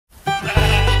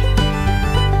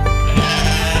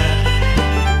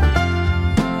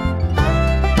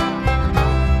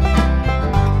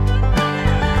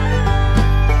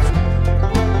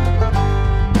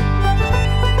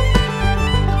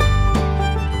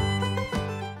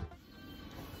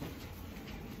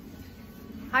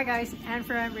Hi guys, Anne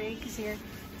from Rakes here.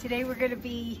 Today we're going to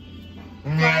be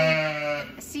growing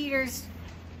CIDRs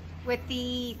with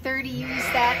the 30 ewes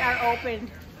that are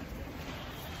open.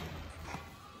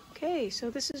 Okay, so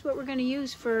this is what we're going to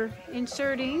use for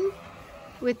inserting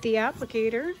with the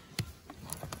applicator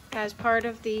as part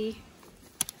of the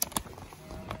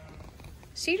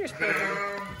CIDRs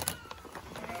program.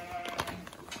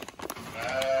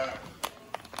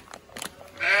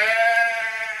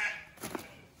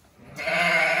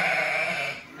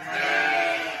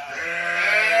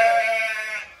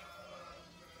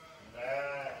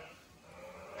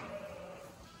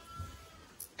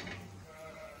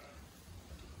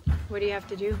 What do you have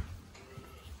to do?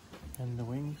 And the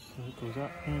wings, so it goes up,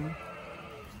 in,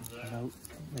 and out.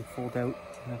 They fold out,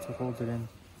 and that's what holds it in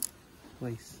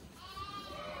place.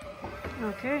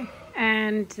 Okay,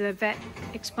 and the vet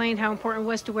explained how important it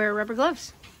was to wear rubber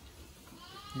gloves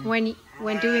when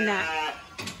doing that.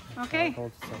 Okay,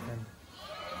 Holds itself in.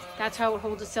 that's how it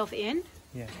holds itself in.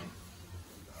 Yeah.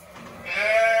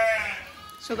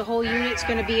 So the whole unit's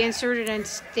going to be inserted and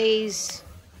stays.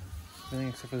 Everything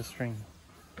except for the string.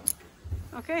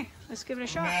 Okay, let's give it a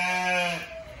shot.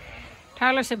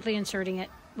 Tyler's simply inserting it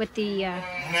with the,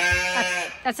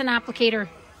 that's an applicator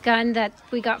gun that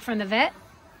we got from the vet.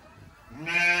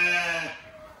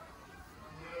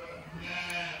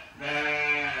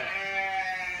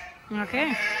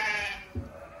 Okay.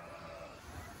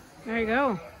 There you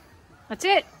go. That's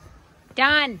it.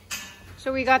 Done.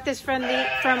 So we got this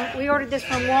we ordered this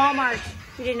from Walmart.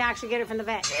 We didn't actually get it from the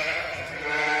vet.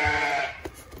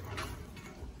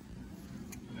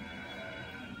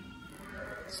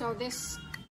 So this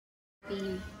will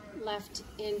be left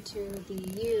into the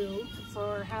ewe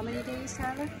for how many days,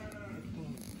 Tyler?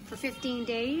 For 15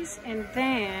 days, and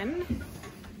then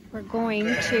we're going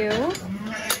to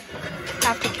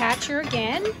applicatior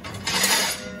again.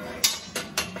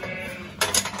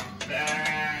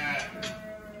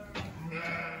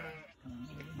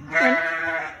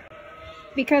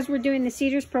 Because we're doing the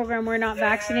CIDRs program, we're not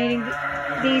vaccinating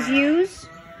these ewes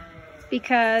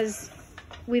because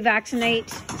we vaccinate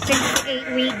 6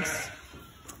 to 8 weeks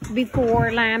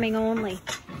before lambing only.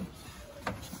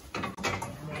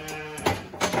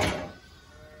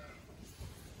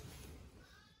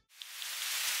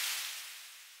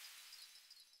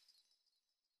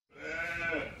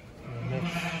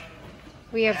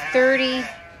 We have 30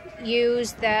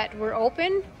 ewes that were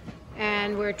open,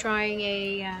 and we're trying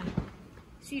a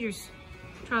CIDRs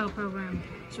trial program.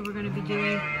 So we're going to be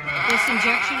doing this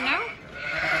injection now.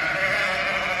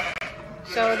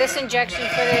 So this injection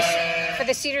for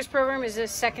the CIDRs program is the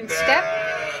second step.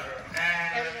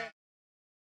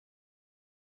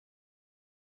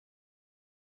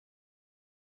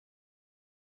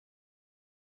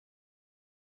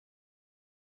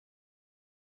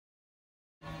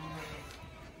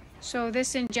 So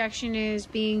this injection is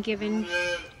being given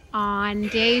on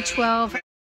day 12.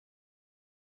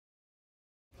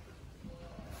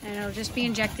 And it'll just be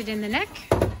injected in the neck.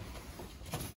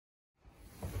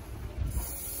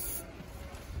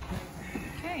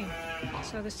 Okay,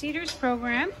 so the CIDRs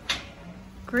program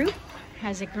group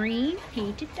has a green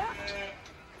painted dot.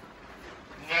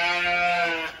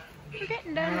 We're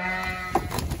getting done.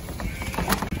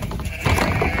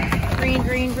 Green,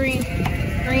 green, green,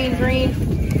 green,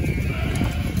 green.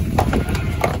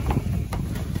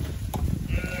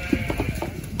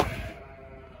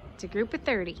 It's a group of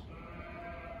 30.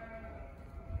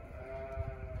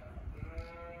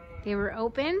 They were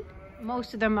open.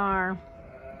 Most of them are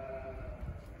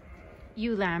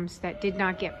ewe lambs that did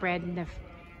not get bred in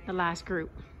the last group.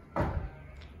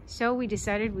 So we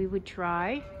decided we would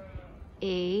try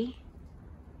a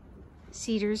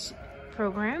CIDRs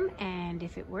program, and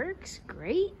if it works,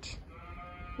 great.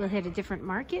 We'll hit a different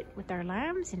market with our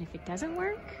lambs, and if it doesn't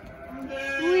work,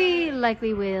 we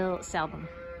likely will sell them.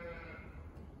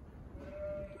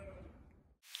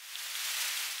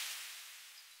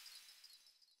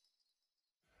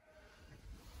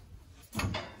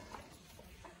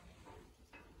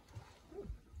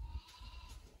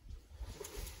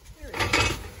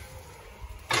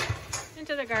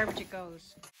 Into the garbage it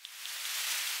goes.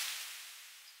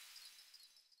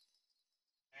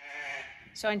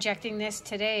 So injecting this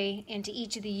today into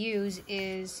each of the ewes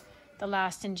is the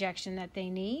last injection that they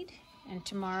need, and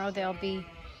tomorrow they'll be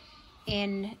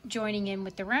joining in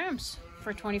with the rams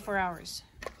for 24 hours.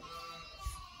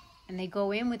 And they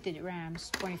go in with the rams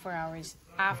 24 hours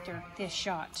after this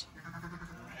shot.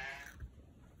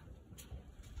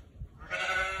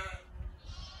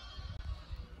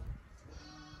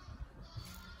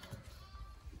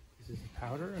 This is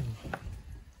powder, and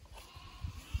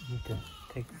you need to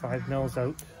take 5 mils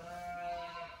out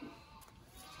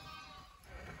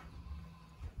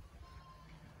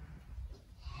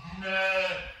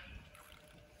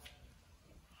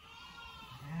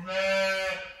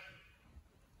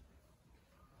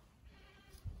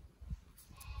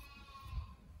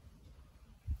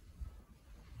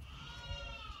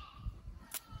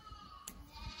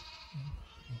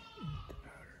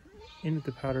into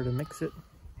the powder to mix it.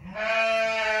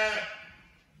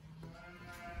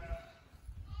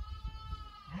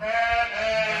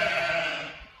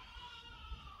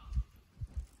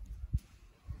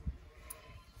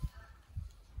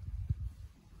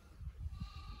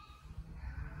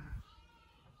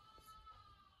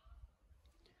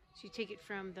 So you take it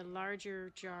from the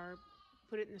larger jar,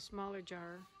 put it in the smaller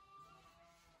jar,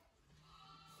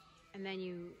 and then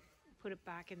you put it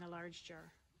back in the large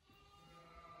jar.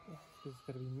 Yeah, it's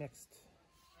got to be mixed.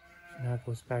 So now it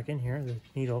goes back in here, the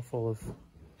needle full of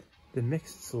the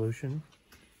mixed solution.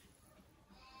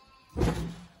 So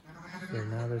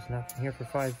now there's enough in here for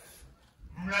 5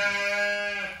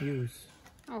 ewes.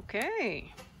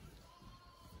 Okay.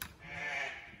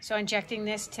 So injecting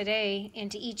this today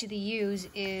into each of the ewes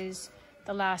is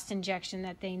the last injection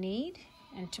that they need.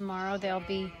 And tomorrow they'll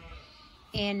be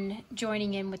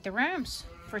joining in with the rams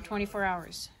for 24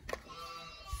 hours.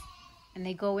 And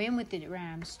they go in with the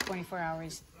rams 24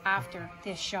 hours after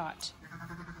this shot.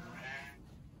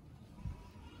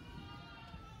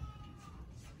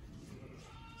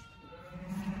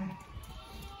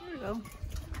 There we go.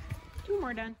 2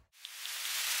 more done.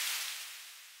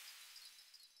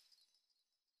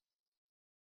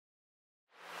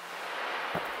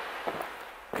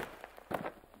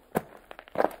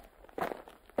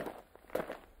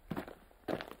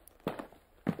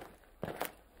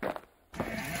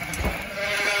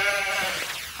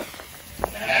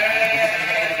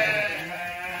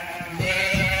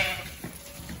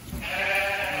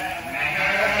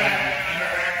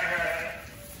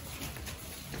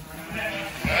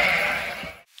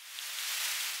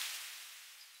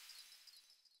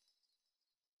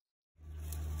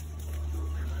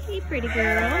 Hey, pretty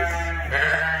girls.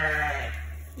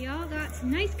 You all got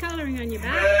some nice coloring on your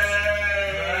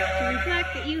backs to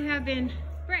reflect that you have been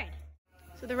bred.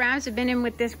 So the rams have been in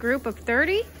with this group of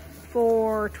 30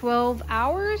 for 12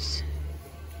 hours.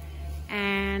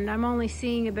 And I'm only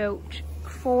seeing about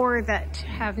 4 that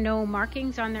have no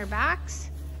markings on their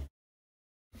backs.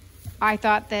 I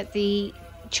thought that the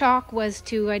chalk was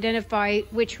to identify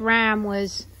which ram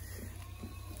was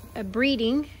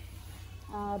breeding.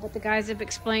 But the guys have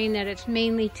explained that it's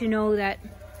mainly to know that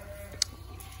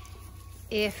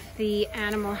if the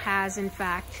animal has in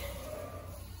fact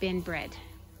been bred.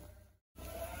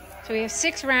 So we have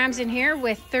 6 rams in here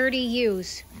with 30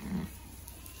 ewes.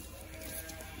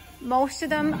 Most of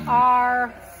them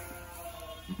are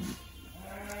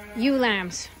ewe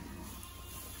lambs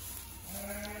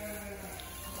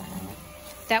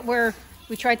that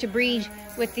we tried to breed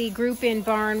with the group in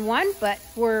barn 1, but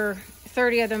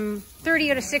 30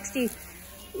 out of 60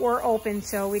 were open,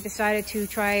 so we decided to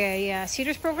try a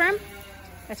CIDRs program.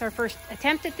 That's our first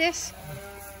attempt at this,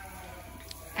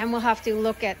 and we'll have to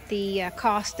look at the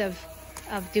cost of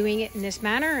doing it in this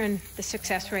manner and the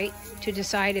success rate to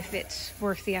decide if it's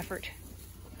worth the effort.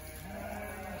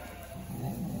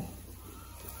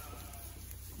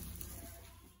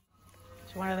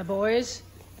 It's one of the boys.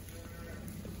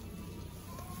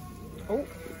 Oh,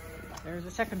 there's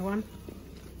the second one.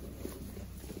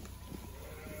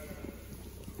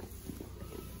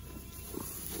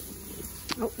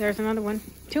 Oh, there's another one.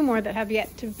 2 more that have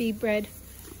yet to be bred.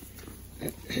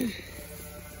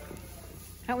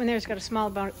 That one there's got a small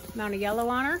amount of yellow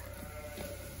on her.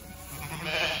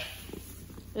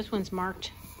 This one's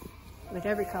marked with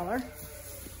every color.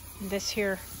 And this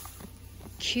here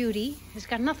cutie has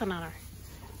got nothing on her.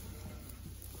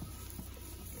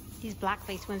 These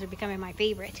black-faced ones are becoming my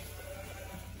favorite.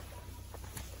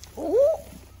 Oh!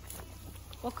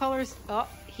 What colors? Oh,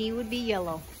 he would be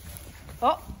yellow.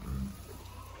 Oh!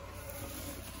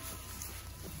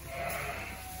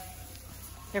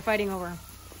 They're fighting over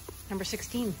number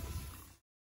 16.